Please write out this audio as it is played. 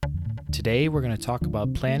Today we're going to talk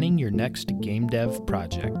about planning your next game dev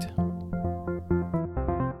project.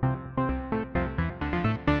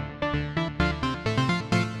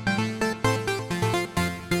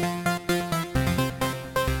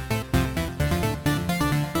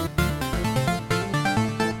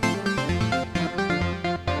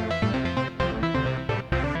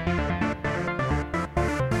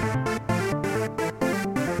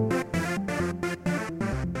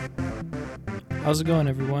 How's it going,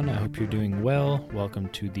 everyone? I hope you're doing well. Welcome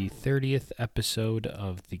to the 30th episode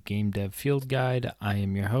of the Game Dev Field Guide. I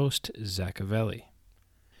am your host, Zachavelli.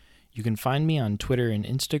 You can find me on Twitter and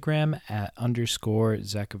Instagram at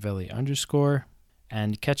 _Zachavelli_,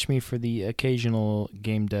 and catch me for the occasional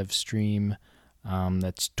game dev stream.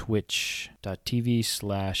 That's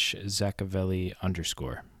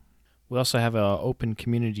twitch.tv/Zachavelli_. We also have an open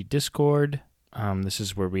community Discord. This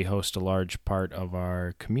is where we host a large part of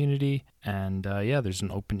our community, and there's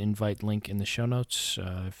an open invite link in the show notes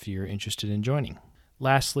if you're interested in joining.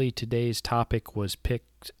 Lastly, today's topic was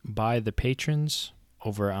picked by the patrons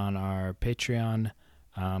over on our Patreon.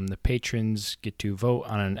 The patrons get to vote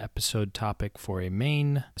on an episode topic for a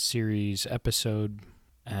main series episode,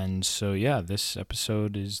 and so this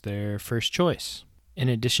episode is their first choice. In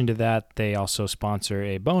addition to that, they also sponsor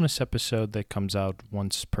a bonus episode that comes out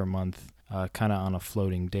once per month, kind of on a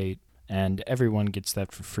floating date, and everyone gets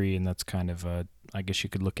that for free, and that's kind of I guess you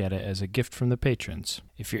could look at it as a gift from the patrons.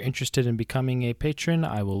 If you're interested in becoming a patron,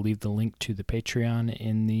 I will leave the link to the Patreon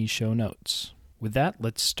in the show notes. With that,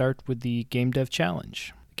 let's start with the Game Dev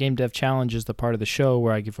Challenge. The Game Dev Challenge is the part of the show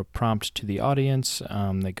where I give a prompt to the audience.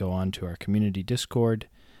 They go on to our community Discord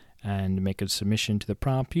and make a submission to the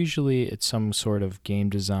prompt. Usually it's some sort of game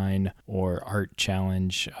design or art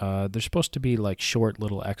challenge. They're supposed to be like short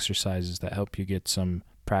little exercises that help you get some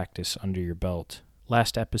practice under your belt.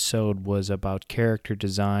 Last episode was about character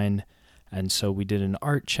design, and so we did an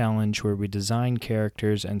art challenge where we designed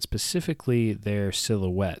characters and specifically their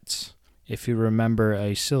silhouettes. If you remember,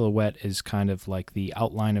 a silhouette is kind of like the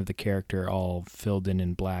outline of the character all filled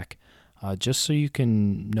in black. Just so you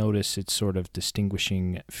can notice its sort of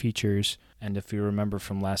distinguishing features. And if you remember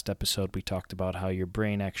from last episode, we talked about how your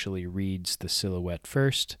brain actually reads the silhouette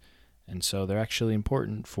first, and so they're actually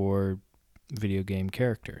important for video game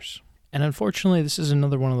characters. And unfortunately, this is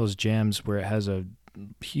another one of those jams where it has a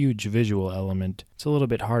huge visual element. It's a little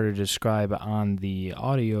bit harder to describe on the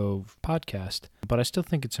audio podcast, but I still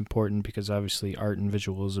think it's important because obviously art and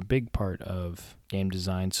visual is a big part of game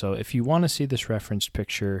design. So if you want to see this referenced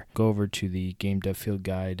picture, go over to the Game Dev Field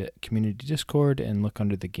Guide community Discord and look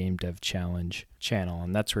under the Game Dev Challenge channel,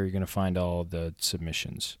 and that's where you're going to find all the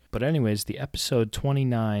submissions. But anyways, the episode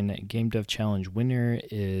 29 Game Dev Challenge winner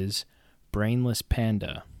is Brainless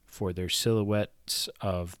Panda for their silhouettes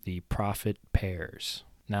of the Prophet Pears.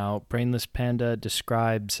 Now, Brainless Panda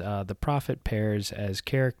describes the Prophet Pears as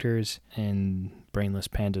characters in Brainless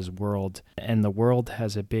Panda's world, and the world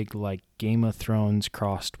has a big, like, Game of Thrones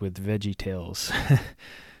crossed with VeggieTales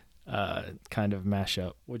kind of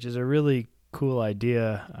mashup, which is a really cool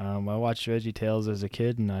idea. I watched VeggieTales as a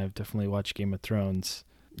kid, and I've definitely watched Game of Thrones.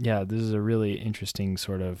 Yeah, this is a really interesting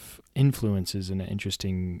sort of influences and an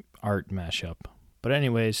interesting art mashup. But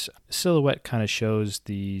anyways, silhouette kind of shows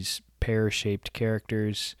these pear-shaped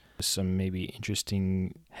characters, some maybe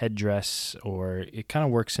interesting headdress, or it kind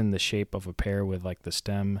of works in the shape of a pear with like the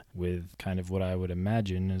stem with kind of what I would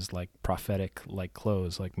imagine is like prophetic like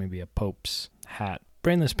clothes, like maybe a pope's hat.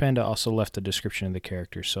 Brainless Panda also left a description of the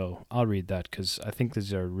character, so I'll read that because I think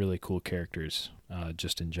these are really cool characters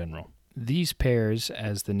just in general. These pears,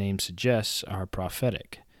 as the name suggests, are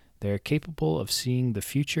prophetic. They are capable of seeing the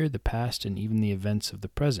future, the past, and even the events of the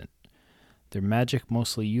present. Their magic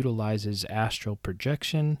mostly utilizes astral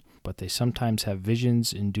projection, but they sometimes have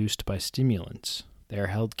visions induced by stimulants. They are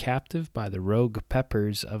held captive by the rogue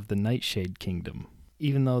peppers of the Nightshade Kingdom.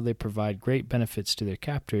 Even though they provide great benefits to their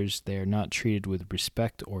captors, they are not treated with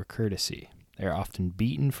respect or courtesy. They are often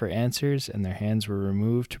beaten for answers, and their hands were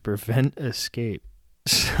removed to prevent escape.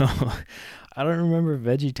 So, I don't remember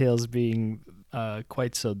VeggieTales being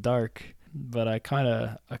quite so dark, but I kind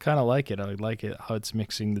of like it. I like it how it's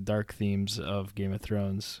mixing the dark themes of Game of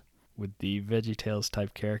Thrones with the VeggieTales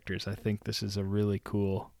type characters. I think this is a really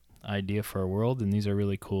cool idea for a world, and these are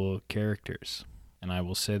really cool characters. And I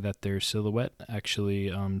will say that their silhouette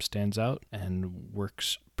actually stands out and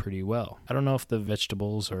works pretty well. I don't know if the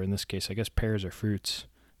vegetables, or in this case, I guess pears are fruits,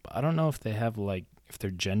 but I don't know if they have if they're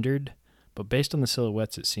gendered. But based on the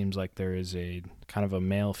silhouettes, it seems like there is a kind of a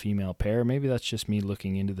male-female pair. Maybe that's just me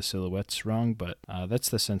looking into the silhouettes wrong, but that's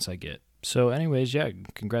the sense I get. So anyways, yeah,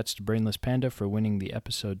 congrats to Brainless Panda for winning the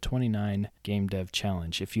episode 29 Game Dev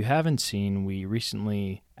Challenge. If you haven't seen, we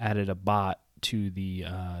recently added a bot to the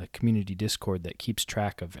community Discord that keeps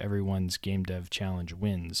track of everyone's Game Dev Challenge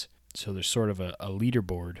wins. So there's sort of a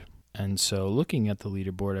leaderboard. And so looking at the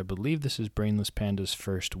leaderboard, I believe this is Brainless Panda's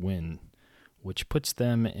first win, which puts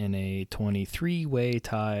them in a 23-way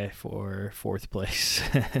tie for fourth place.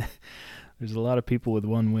 There's a lot of people with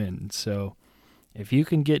one win. So if you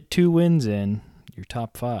can get 2 wins in, you're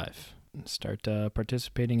top 5. Start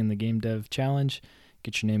participating in the Game Dev Challenge.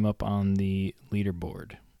 Get your name up on the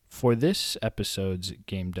leaderboard. For this episode's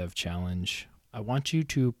Game Dev Challenge, I want you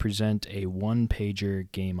to present a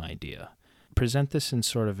one-pager game idea. Present this in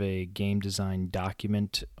sort of a game design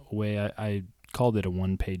document way. I called it a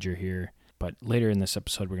one-pager here, but later in this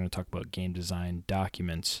episode we're going to talk about game design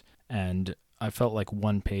documents, and I felt like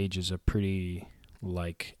one page is a pretty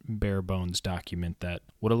bare bones document that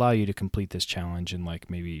would allow you to complete this challenge in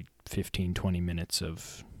maybe 15-20 minutes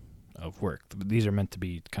of work. These are meant to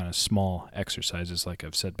be kind of small exercises like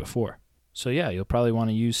I've said before. So yeah, you'll probably want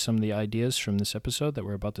to use some of the ideas from this episode that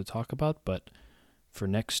we're about to talk about, but for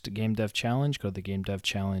next Game Dev Challenge, go to the Game Dev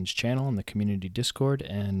Challenge channel in the community Discord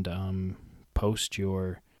and post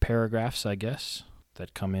your paragraphs, I guess,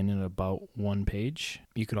 that come in at about 1 page.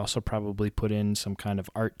 You could also probably put in some kind of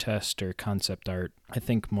art test or concept art. I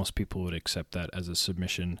think most people would accept that as a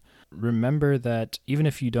submission. Remember that even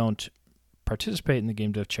if you don't participate in the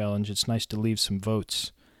Game Dev Challenge, it's nice to leave some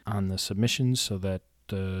votes on the submissions so that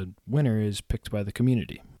the winner is picked by the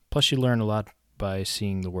community. Plus, you learn a lot by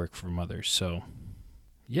seeing the work from others. So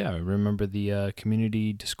yeah, remember the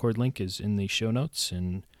community Discord link is in the show notes,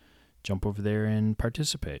 and jump over there and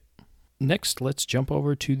participate. Next, let's jump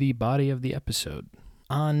over to the body of the episode.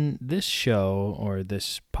 On this show, or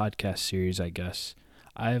this podcast series, I guess,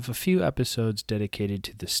 I have a few episodes dedicated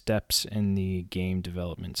to the steps in the game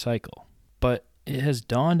development cycle. But it has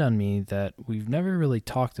dawned on me that we've never really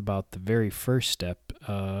talked about the very first step,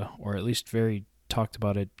 or at least talked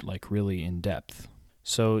about it really in depth.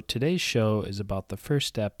 So today's show is about the first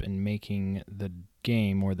step in making the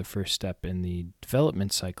game, or the first step in the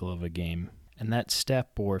development cycle of a game. And that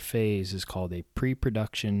step or phase is called a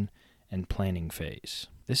pre-production and planning phase.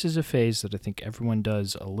 This is a phase that I think everyone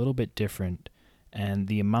does a little bit different, and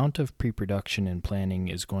the amount of pre-production and planning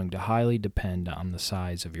is going to highly depend on the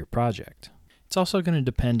size of your project. It's also going to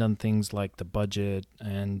depend on things like the budget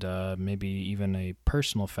and maybe even a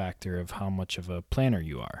personal factor of how much of a planner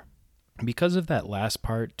you are. Because of that last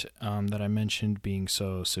part that I mentioned being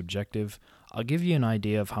so subjective, I'll give you an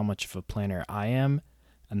idea of how much of a planner I am,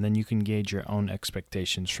 and then you can gauge your own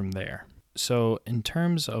expectations from there. So in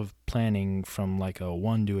terms of planning from a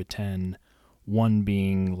 1 to a 10, 1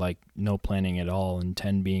 being no planning at all and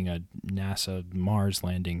 10 being a NASA Mars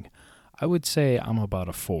landing, I would say I'm about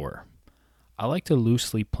a 4. I like to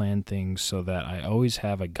loosely plan things so that I always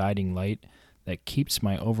have a guiding light that keeps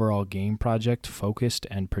my overall game project focused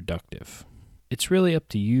and productive. It's really up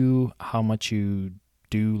to you how much you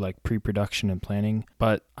do pre-production and planning,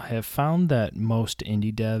 but I have found that most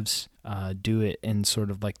indie devs do it in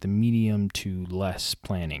sort of the medium to less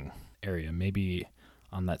planning area, maybe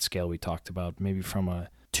on that scale we talked about, maybe from a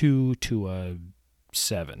 2 to a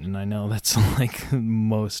 7. And I know that's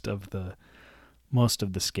most of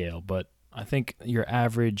the scale, but I think your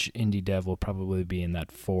average indie dev will probably be in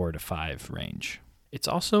that 4 to 5 range. It's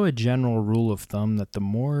also a general rule of thumb that the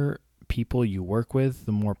more people you work with,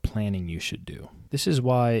 the more planning you should do. This is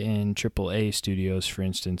why in AAA studios, for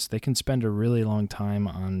instance, they can spend a really long time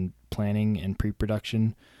on planning and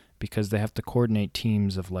pre-production because they have to coordinate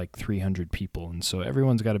teams of 300 people, and so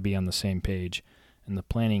everyone's got to be on the same page, and the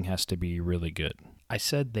planning has to be really good. I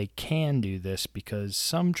said they can do this because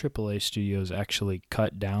some AAA studios actually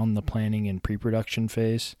cut down the planning and pre-production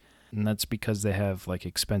phase, and that's because they have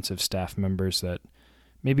expensive staff members that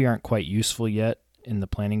maybe aren't quite useful yet in the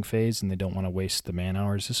planning phase, and they don't want to waste the man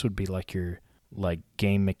hours. This would be your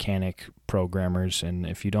game mechanic programmers, and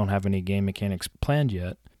if you don't have any game mechanics planned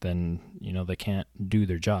yet, then they can't do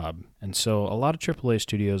their job. And so a lot of AAA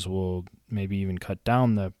studios will maybe even cut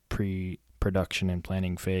down the pre-production and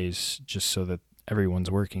planning phase just so that everyone's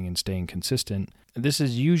working and staying consistent. This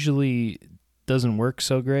is usually doesn't work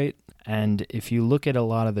so great, and if you look at a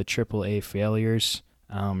lot of the AAA failures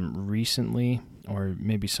recently, or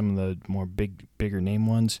maybe some of the more bigger name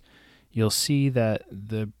ones, you'll see that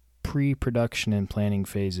the pre-production and planning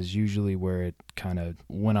phase is usually where it kind of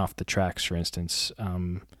went off the tracks. For instance,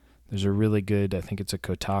 there's a really good, I think it's a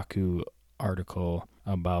Kotaku article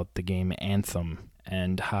about the game Anthem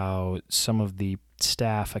and how some of the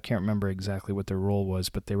staff, I can't remember exactly what their role was,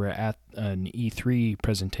 but they were at an E3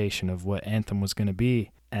 presentation of what Anthem was going to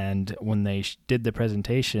be. And when they did the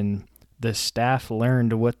presentation, the staff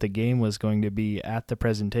learned what the game was going to be at the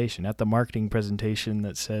presentation, at the marketing presentation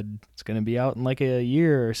that said it's going to be out in like a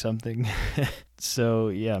year or something. So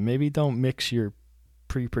yeah, maybe don't mix your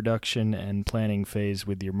pre-production and planning phase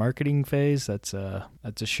with your marketing phase. That's a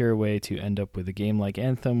sure way to end up with a game like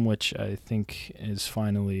Anthem, which I think is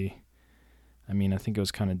finally, I think it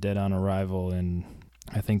was kind of dead on arrival, and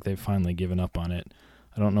I think they've finally given up on it.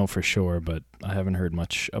 I don't know for sure, but I haven't heard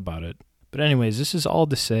much about it. But anyways, this is all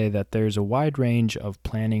to say that there's a wide range of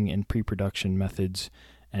planning and pre-production methods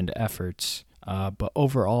and efforts, but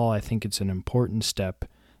overall I think it's an important step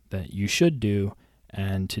that you should do,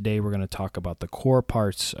 and today we're going to talk about the core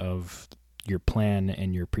parts of your plan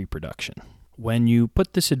and your pre-production. When you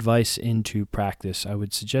put this advice into practice, I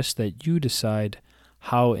would suggest that you decide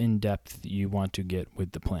how in-depth you want to get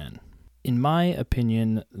with the plan. In my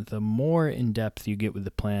opinion, the more in-depth you get with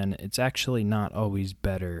the plan, it's actually not always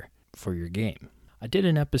better for your game. I did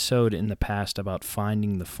an episode in the past about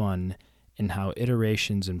finding the fun and how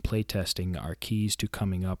iterations and playtesting are keys to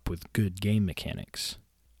coming up with good game mechanics.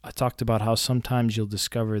 I talked about how sometimes you'll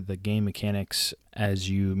discover the game mechanics as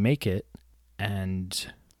you make it,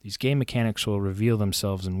 and these game mechanics will reveal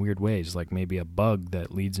themselves in weird ways, like maybe a bug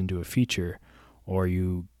that leads into a feature, or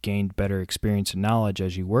you gained better experience and knowledge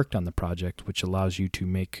as you worked on the project, which allows you to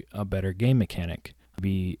make a better game mechanic.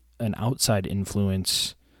 Be an outside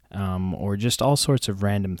influence, or just all sorts of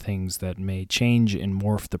random things that may change and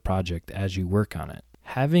morph the project as you work on it.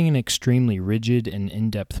 Having an extremely rigid and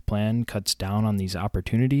in-depth plan cuts down on these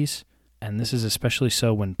opportunities, and this is especially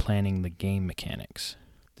so when planning the game mechanics.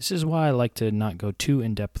 This is why I like to not go too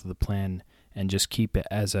in-depth with the plan and just keep it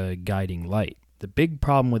as a guiding light. The big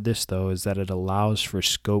problem with this, though, is that it allows for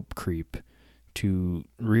scope creep to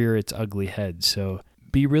rear its ugly head, so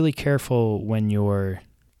be really careful when you're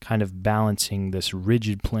kind of balancing this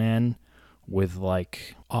rigid plan with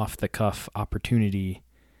like off-the-cuff opportunity,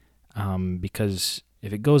 because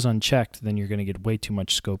if it goes unchecked, then you're going to get way too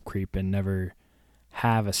much scope creep and never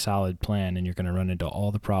have a solid plan, and you're going to run into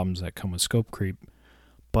all the problems that come with scope creep.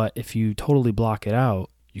 But if you totally block it out,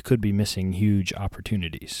 you could be missing huge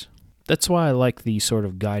opportunities. That's why I like the sort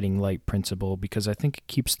of guiding light principle, because I think it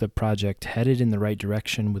keeps the project headed in the right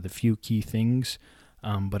direction with a few key things,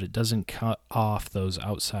 but it doesn't cut off those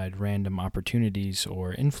outside random opportunities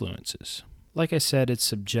or influences. Like I said, it's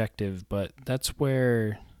subjective, but that's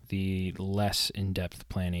where the less in-depth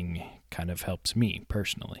planning kind of helps me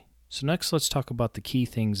personally. So next, let's talk about the key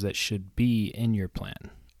things that should be in your plan.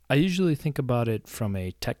 I usually think about it from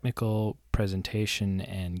a technical, presentation,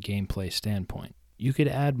 and gameplay standpoint. You could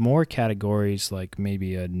add more categories, like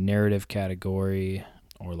maybe a narrative category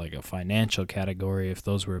or like a financial category if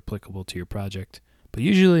those were applicable to your project. But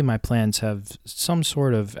usually my plans have some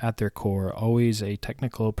sort of, at their core, always a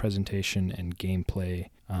technical presentation and gameplay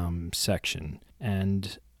section.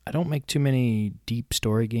 And I don't make too many deep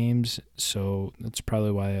story games, so that's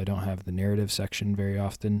probably why I don't have the narrative section very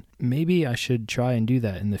often. Maybe I should try and do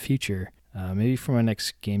that in the future. Maybe for my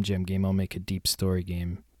next Game Jam game, I'll make a deep story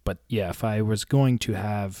game. But yeah, if I was going to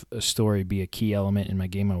have a story be a key element in my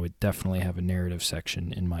game, I would definitely have a narrative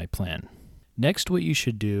section in my plan. Next, what you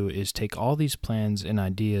should do is take all these plans and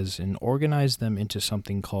ideas and organize them into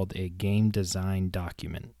something called a game design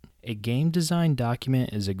document. A game design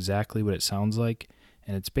document is exactly what it sounds like,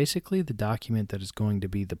 and it's basically the document that is going to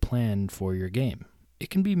be the plan for your game. It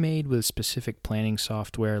can be made with specific planning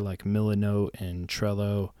software like Milanote and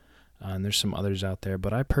Trello, and there's some others out there,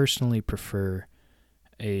 but I personally prefer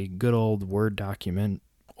a good old Word document,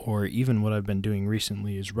 or even what I've been doing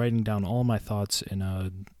recently is writing down all my thoughts in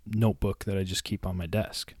a notebook that I just keep on my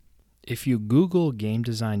desk. If you Google game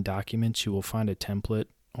design documents, you will find a template,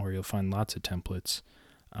 or you'll find lots of templates.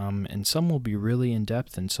 And some will be really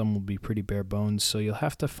in-depth and some will be pretty bare bones, so you'll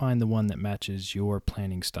have to find the one that matches your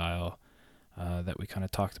planning style that we kind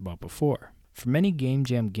of talked about before. For many Game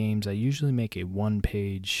Jam games, I usually make a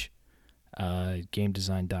one-page game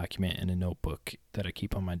design document in a notebook that I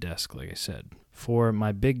keep on my desk, like I said. For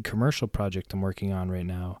my big commercial project I'm working on right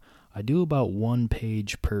now, I do about 1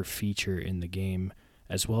 page per feature in the game,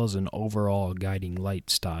 as well as an overall guiding light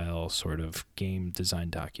style sort of game design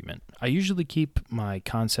document. I usually keep my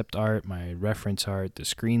concept art, my reference art, the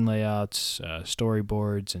screen layouts,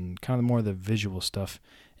 storyboards, and kind of more of the visual stuff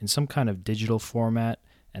in some kind of digital format,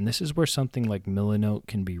 and this is where something like Milanote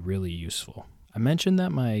can be really useful. I mentioned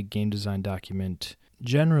that my game design document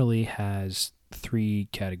generally has 3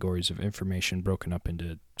 categories of information broken up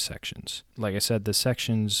into sections. Like I said, the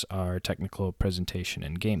sections are technical, presentation,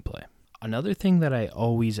 and gameplay. Another thing that I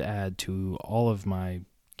always add to all of my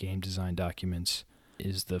game design documents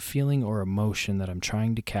is the feeling or emotion that I'm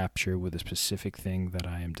trying to capture with a specific thing that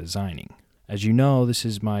I am designing. As you know, this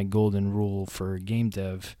is my golden rule for game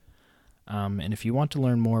dev. And if you want to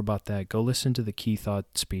learn more about that, go listen to the key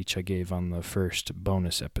thought speech I gave on the first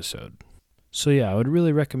bonus episode. So yeah, I would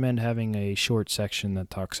really recommend having a short section that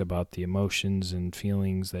talks about the emotions and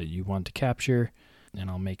feelings that you want to capture, and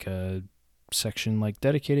I'll make a section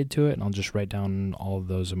dedicated to it, and I'll just write down all of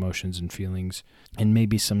those emotions and feelings and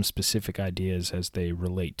maybe some specific ideas as they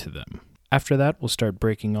relate to them. After that, we'll start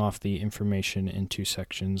breaking off the information into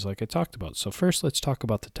sections like I talked about. So first, let's talk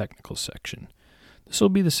about the technical section. This will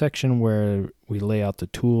be the section where we lay out the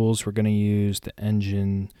tools we're going to use, the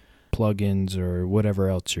engine, plugins, or whatever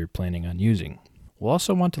else you're planning on using. We'll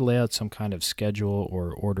also want to lay out some kind of schedule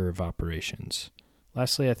or order of operations.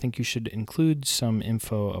 Lastly, I think you should include some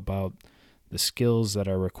info about the skills that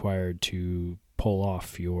are required to pull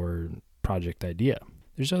off your project idea.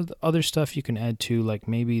 There's other stuff you can add too, like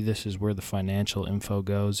maybe this is where the financial info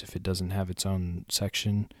goes if it doesn't have its own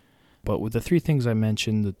section. But with the three things I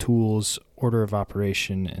mentioned, the tools, order of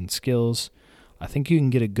operation, and skills, I think you can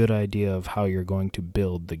get a good idea of how you're going to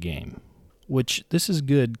build the game. Which, this is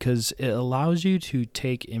good because it allows you to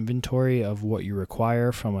take inventory of what you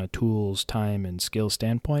require from a tools, time, and skill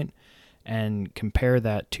standpoint and compare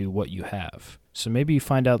that to what you have. So maybe you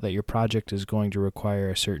find out that your project is going to require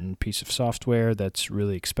a certain piece of software that's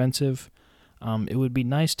really expensive. It would be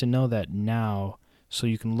nice to know that now, so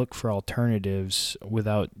you can look for alternatives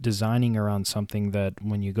without designing around something that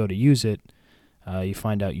when you go to use it, you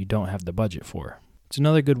find out you don't have the budget for. It's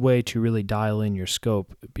another good way to really dial in your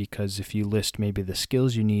scope, because if you list maybe the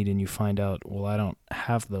skills you need and you find out, well, I don't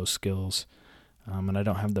have those skills and I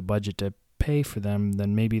don't have the budget to pay for them,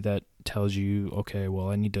 then maybe that tells you, okay, well,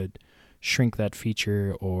 I need to shrink that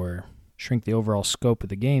feature or shrink the overall scope of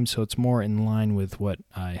the game so it's more in line with what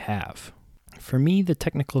I have. For me, the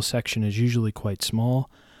technical section is usually quite small,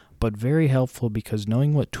 but very helpful because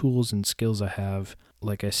knowing what tools and skills I have,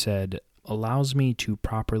 like I said, allows me to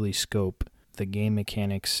properly scope the game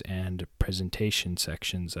mechanics and presentation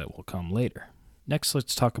sections that will come later. Next,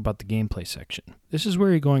 let's talk about the gameplay section. This is where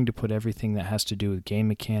you're going to put everything that has to do with game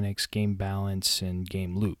mechanics, game balance, and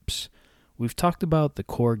game loops. We've talked about the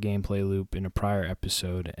core gameplay loop in a prior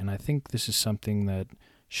episode, and I think this is something that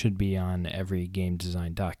should be on every game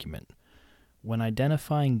design document. When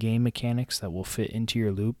identifying game mechanics that will fit into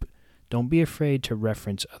your loop, don't be afraid to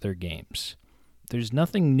reference other games. There's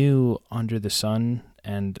nothing new under the sun,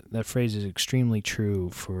 and that phrase is extremely true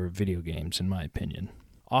for video games, in my opinion.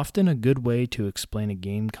 Often a good way to explain a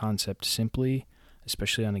game concept simply,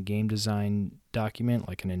 especially on a game design document,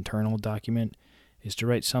 like an internal document, is to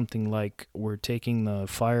write something like, we're taking the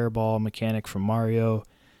fireball mechanic from Mario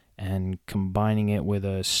and combining it with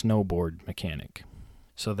a snowboard mechanic,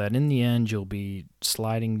 so that in the end you'll be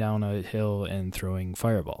sliding down a hill and throwing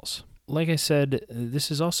fireballs. Like I said, this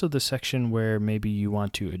is also the section where maybe you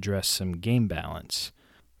want to address some game balance.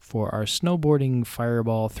 For our snowboarding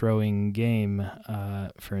fireball throwing game,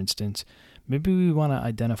 for instance, maybe we want to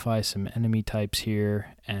identify some enemy types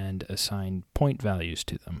here and assign point values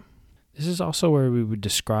to them. This is also where we would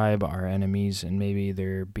describe our enemies and maybe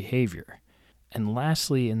their behavior. And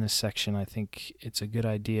lastly, in this section, I think it's a good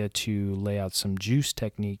idea to lay out some juice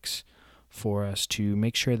techniques for us to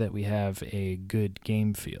make sure that we have a good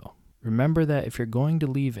game feel. Remember that if you're going to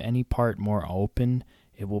leave any part more open,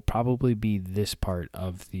 it will probably be this part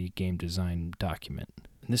of the game design document.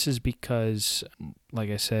 And this is because, like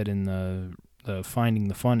I said in the Finding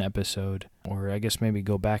the Fun episode, or I guess maybe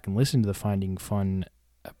go back and listen to the Finding Fun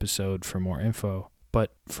episode for more info.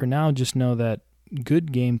 But for now, just know that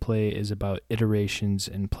good gameplay is about iterations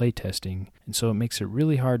and playtesting, and so it makes it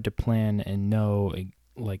really hard to plan and know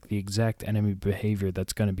like the exact enemy behavior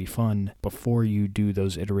that's going to be fun before you do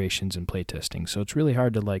those iterations and playtesting. So it's really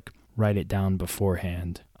hard to write it down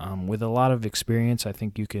beforehand. With a lot of experience, I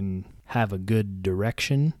think you can have a good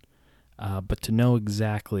direction, but to know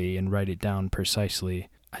exactly and write it down precisely,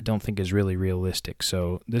 I don't think is really realistic.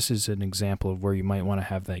 So this is an example of where you might want to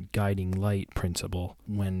have that guiding light principle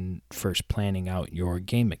when first planning out your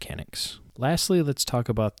game mechanics. Lastly, let's talk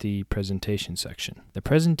about the presentation section. The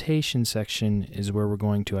presentation section is where we're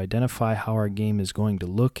going to identify how our game is going to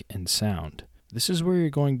look and sound. This is where you're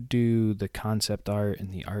going to do the concept art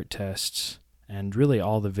and the art tests and really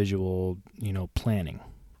all the visual, planning.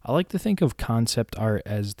 I like to think of concept art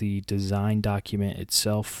as the design document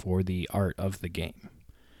itself for the art of the game.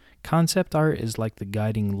 Concept art is like the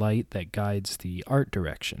guiding light that guides the art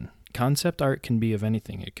direction. Concept art can be of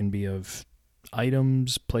anything. It can be of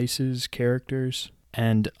items, places, characters.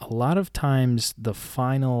 And a lot of times the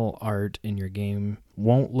final art in your game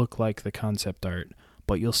won't look like the concept art,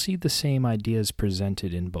 but you'll see the same ideas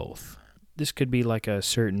presented in both. This could be like a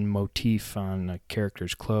certain motif on a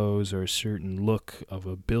character's clothes or a certain look of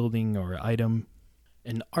a building or item.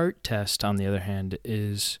 An art test, on the other hand,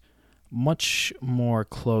 is much more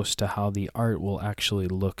close to how the art will actually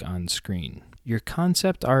look on screen. Your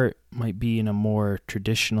concept art might be in a more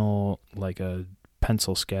traditional, like a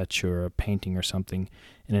pencil sketch or a painting or something,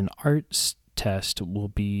 and an art test will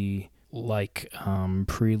be like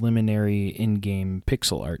preliminary in-game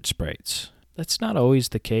pixel art sprites. That's not always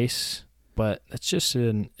the case, but that's just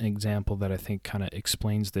an example that I think kind of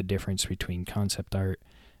explains the difference between concept art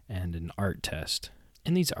and an art test.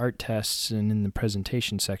 In these art tests and in the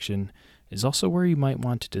presentation section is also where you might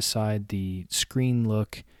want to decide the screen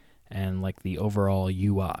look and like the overall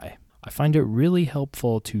UI. I find it really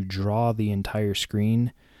helpful to draw the entire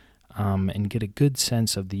screen and get a good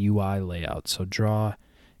sense of the UI layout. So draw,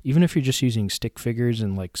 even if you're just using stick figures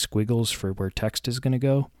and like squiggles for where text is going to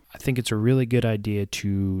go, I think it's a really good idea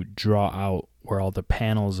to draw out where all the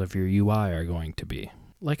panels of your UI are going to be.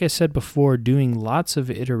 Like I said before, doing lots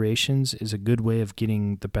of iterations is a good way of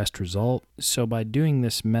getting the best result. So by doing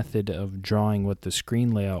this method of drawing what the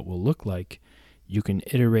screen layout will look like, you can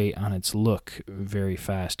iterate on its look very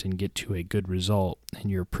fast and get to a good result in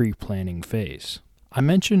your pre-planning phase. I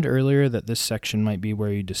mentioned earlier that this section might be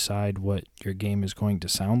where you decide what your game is going to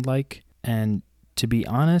sound like, and to be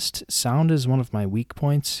honest, sound is one of my weak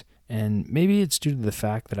points, and maybe it's due to the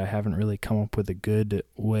fact that I haven't really come up with a good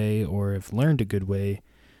way or have learned a good way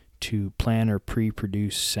to plan or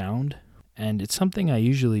pre-produce sound, and it's something I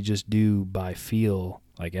usually just do by feel,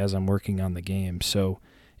 like as I'm working on the game. So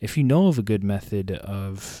if you know of a good method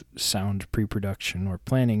of sound pre-production or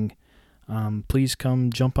planning, please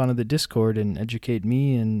come jump onto the Discord and educate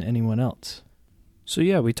me and anyone else. So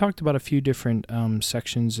yeah, we talked about a few different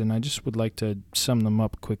sections, and I just would like to sum them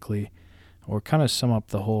up quickly, or kind of sum up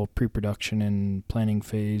the whole pre-production and planning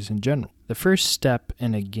phase in general. The first step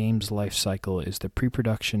in a game's life cycle is the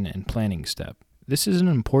pre-production and planning step. This is an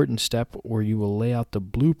important step where you will lay out the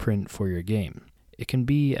blueprint for your game. It can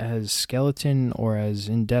be as skeleton or as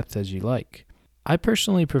in-depth as you like. I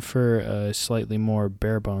personally prefer a slightly more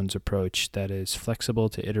bare-bones approach that is flexible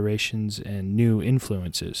to iterations and new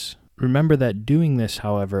influences. Remember that doing this,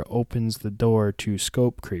 however, opens the door to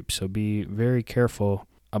scope creep, so be very careful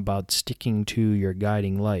about sticking to your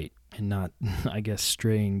guiding light and not,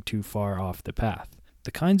 straying too far off the path.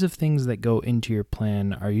 The kinds of things that go into your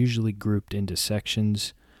plan are usually grouped into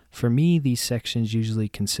sections. For me, these sections usually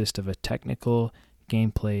consist of a technical,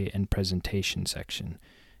 gameplay, and presentation section.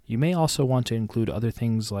 You may also want to include other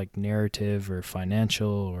things like narrative or financial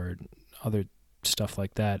or other stuff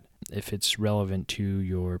like that if it's relevant to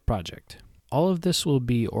your project. All of this will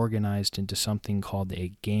be organized into something called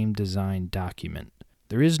a game design document.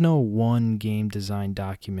 There is no one game design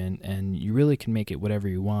document, and you really can make it whatever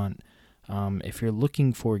you want. If you're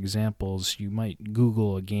looking for examples, you might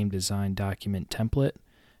Google a game design document template,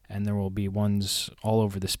 and there will be ones all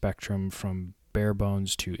over the spectrum from bare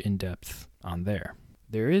bones to in-depth on there.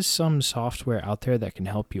 There is some software out there that can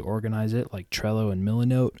help you organize it, like Trello and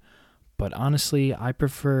Milanote, but honestly, I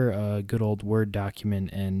prefer a good old Word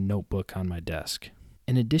document and notebook on my desk.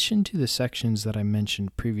 In addition to the sections that I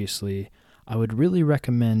mentioned previously, I would really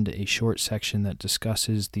recommend a short section that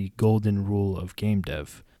discusses the golden rule of game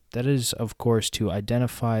dev. That is, of course, to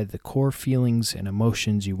identify the core feelings and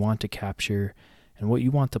emotions you want to capture and what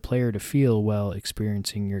you want the player to feel while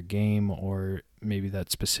experiencing your game or maybe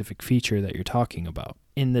that specific feature that you're talking about.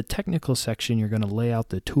 In the technical section, you're going to lay out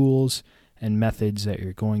the tools and methods that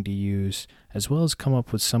you're going to use, as well as come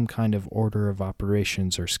up with some kind of order of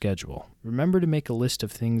operations or schedule. Remember to make a list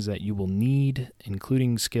of things that you will need,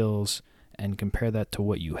 including skills, and compare that to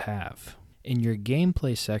what you have. In your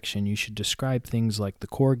gameplay section, you should describe things like the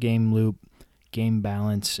core game loop, game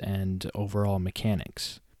balance, and overall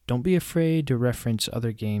mechanics. Don't be afraid to reference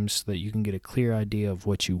other games so that you can get a clear idea of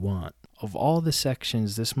what you want. Of all the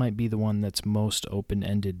sections, this might be the one that's most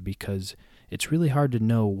open-ended because it's really hard to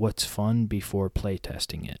know what's fun before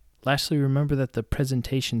playtesting it. Lastly, remember that the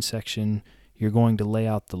presentation section, you're going to lay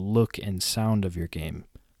out the look and sound of your game.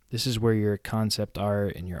 This is where your concept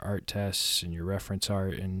art and your art tests and your reference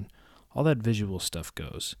art and all that visual stuff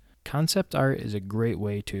goes. Concept art is a great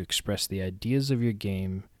way to express the ideas of your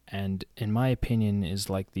game and, in my opinion, is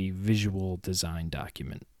like the visual design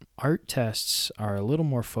document. Art tests are a little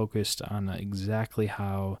more focused on exactly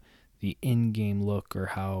how the in-game look or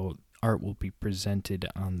how art will be presented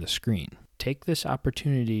on the screen. Take this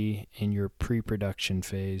opportunity in your pre-production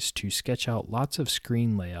phase to sketch out lots of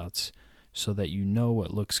screen layouts so that you know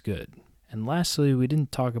what looks good. And lastly, we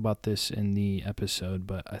didn't talk about this in the episode,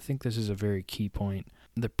 but I think this is a very key point.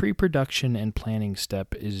 The pre-production and planning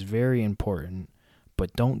step is very important,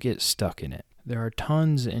 but don't get stuck in it. There are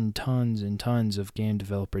tons and tons and tons of game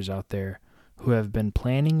developers out there who have been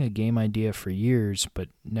planning a game idea for years, but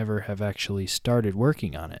never have actually started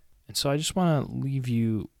working on it. And so I just want to leave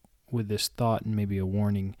you with this thought and maybe a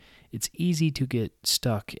warning. It's easy to get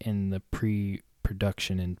stuck in the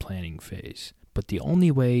pre-production and planning phase. But the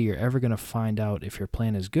only way you're ever going to find out if your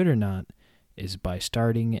plan is good or not is by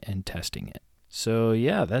starting and testing it. So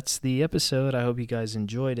yeah, that's the episode. I hope you guys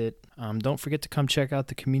enjoyed it. Don't forget to come check out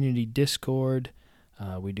the community Discord.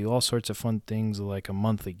 We do all sorts of fun things like a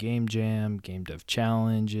monthly game jam, game dev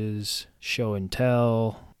challenges, show and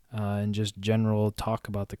tell, and just general talk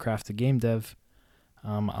about the craft of game dev.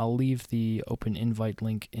 I'll leave the open invite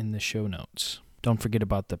link in the show notes. Don't forget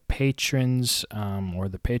about the patrons, or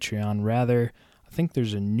the Patreon rather. I think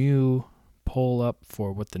there's a new poll up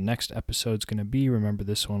for what the next episode's going to be. Remember,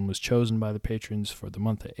 this one was chosen by the patrons for the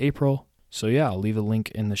month of April. So yeah, I'll leave a link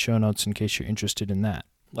in the show notes in case you're interested in that.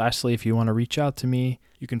 Lastly, if you want to reach out to me,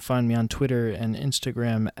 you can find me on Twitter and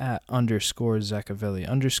Instagram at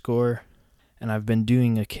 _Zaccavelli_. And I've been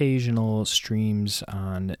doing occasional streams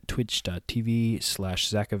on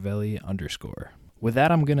twitch.tv/Zaccavelli_. With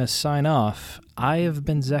that, I'm going to sign off. I have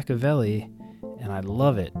been Zaccavelli, and I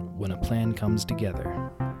love it when a plan comes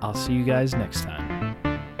together. I'll see you guys next time.